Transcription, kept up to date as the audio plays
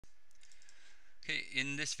Okay,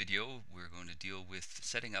 in this video we're going to deal with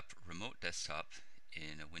setting up remote desktop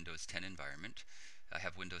in a Windows 10 environment. I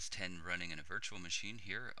have Windows 10 running in a virtual machine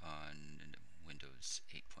here on Windows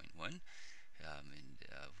 8.1 in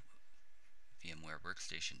VMware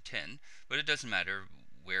Workstation 10, but it doesn't matter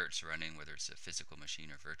where it's running, whether it's a physical machine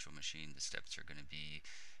or virtual machine, the steps are going to be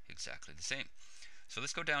exactly the same. So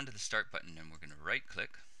let's go down to the Start button and we're going to right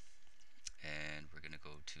click and we're going to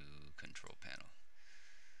go to Control Panel.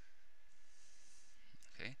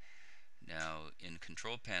 Okay. Now in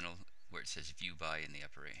Control Panel where it says View By in the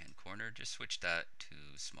upper right hand corner, just switch that to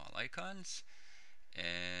Small Icons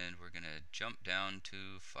and we're going to jump down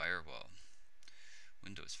to Firewall,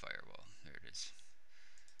 Windows Firewall. There it is.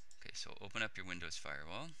 Okay, so open up your Windows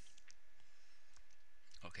Firewall.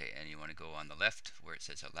 Okay, and you want to go on the left where it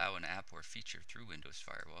says Allow an app or feature through Windows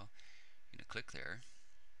Firewall. You're going to click there.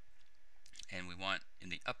 And we want in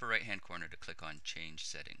the upper right hand corner to click on Change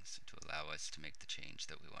Settings to allow us to make the change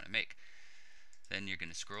that we want to make. Then you're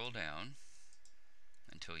going to scroll down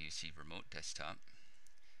until you see Remote Desktop,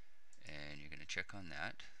 and you're going to check on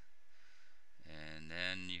that, and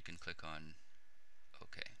then you can click on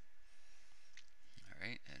OK.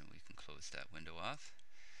 Alright, and we can close that window off.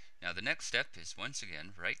 Now the next step is once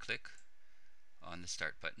again right click on the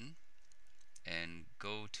Start button and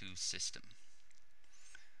go to System.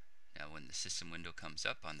 Now when the System window comes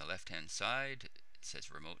up on the left hand side, it says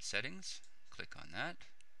Remote Settings. Click on that.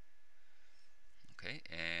 Okay,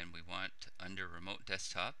 and we want under Remote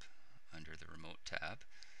Desktop, under the Remote tab,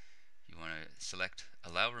 you want to select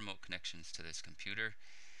Allow Remote Connections to this computer.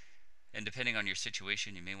 And depending on your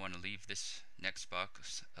situation, you may want to leave this next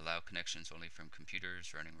box, Allow Connections only from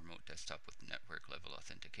computers running remote desktop with network level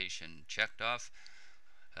authentication, checked off.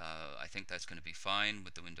 I think that's going to be fine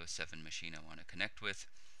with the Windows 7 machine I want to connect with.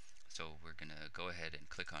 So we're going to go ahead and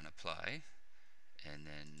click on Apply and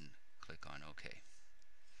then click on OK.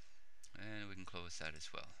 And we can close that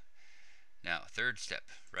as well. Now, third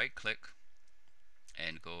step, right click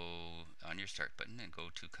and go on your Start button and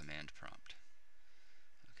go to Command Prompt.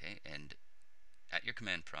 Okay, and at your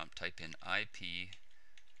command prompt type in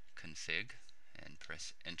ipconfig and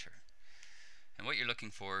press enter. And what you're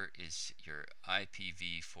looking for is your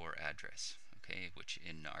IPv4 address, okay, which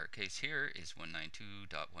in our case here is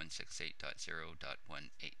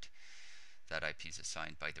 192.168.0.18. That IP is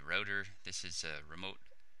assigned by the router. This is a remote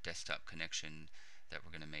desktop connection that we're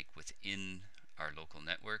going to make within our local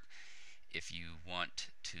network. If you want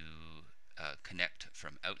to connect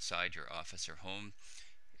from outside your office or home,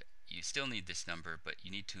 you still need this number, but you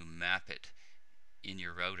need to map it in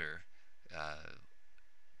your router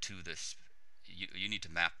to this. You need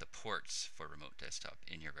to map the ports for remote desktop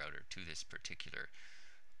in your router to this particular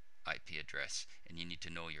IP address, and you need to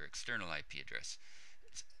know your external IP address.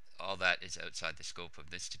 All that is outside the scope of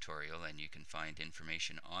this tutorial, and you can find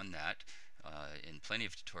information on that in plenty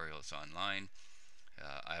of tutorials online.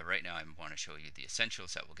 Right now I want to show you the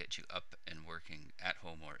essentials that will get you up and working at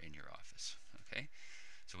home or in your office. Okay,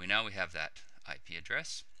 so we have that IP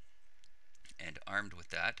address, and armed with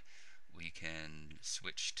that we can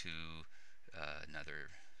switch to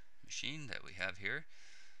another machine that we have here,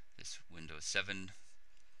 this Windows 7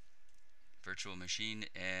 virtual machine,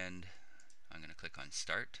 and I'm going to click on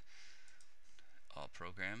Start, All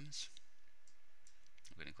Programs.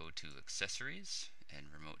 I'm going to go to Accessories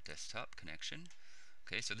and Remote Desktop Connection.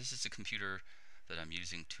 Okay, so this is the computer that I'm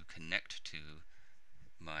using to connect to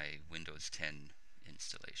my Windows 10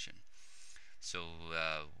 installation. So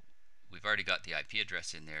we've already got the IP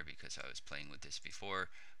address in there because I was playing with this before,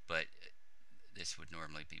 but this would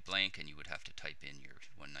normally be blank and you would have to type in your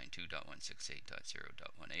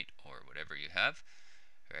 192.168.0.18 or whatever you have,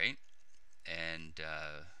 right? And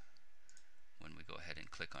when we go ahead and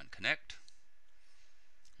click on Connect,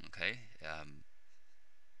 okay,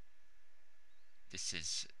 this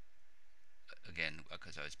is, again,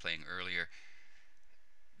 because I was playing earlier,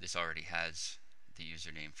 this already has the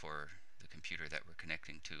username for the computer that we're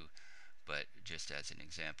connecting to, but just as an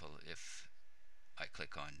example, if I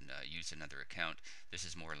click on use another account, this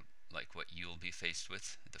is more like what you'll be faced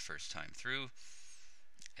with the first time through,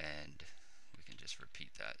 and we can just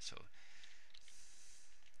repeat that. So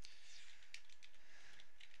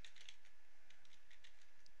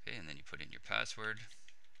okay, and then you put in your password,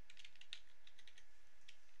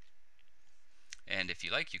 and if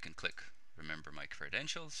you like, you can click remember my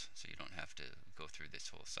credentials so you don't have to go through this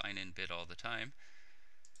whole sign-in bit all the time,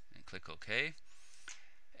 and click OK.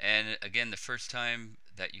 And again, the first time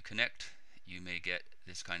that you connect, you may get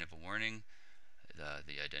this kind of a warning.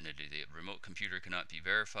 The identity of the remote computer cannot be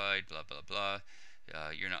verified, blah, blah, blah.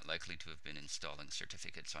 You're not likely to have been installing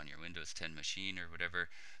certificates on your Windows 10 machine or whatever.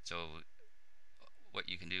 So what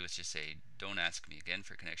you can do is just say, don't ask me again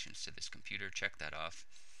for connections to this computer. Check that off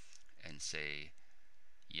and say,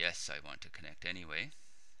 yes, I want to connect anyway.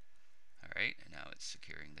 Alright, and now it's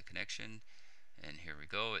securing the connection. And here we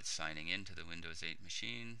go, it's signing into the Windows 8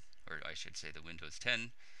 machine, or I should say the Windows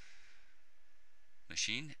 10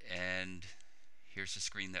 machine. And here's the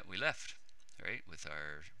screen that we left, right, with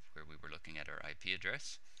our, where we were looking at our IP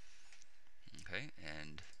address. Okay,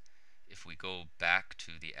 and if we go back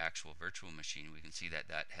to the actual virtual machine, we can see that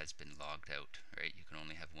that has been logged out, right? You can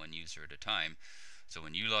only have one user at a time. So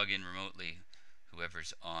when you log in remotely,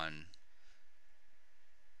 whoever's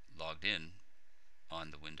logged in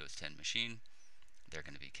on the Windows 10 machine, they're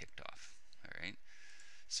going to be kicked off. All right.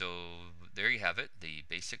 So there you have it, the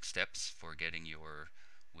basic steps for getting your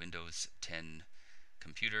Windows 10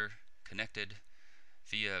 computer connected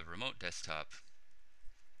via remote desktop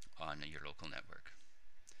on your local network.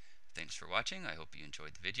 Thanks for watching. I hope you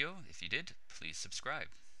enjoyed the video. If you did, please subscribe.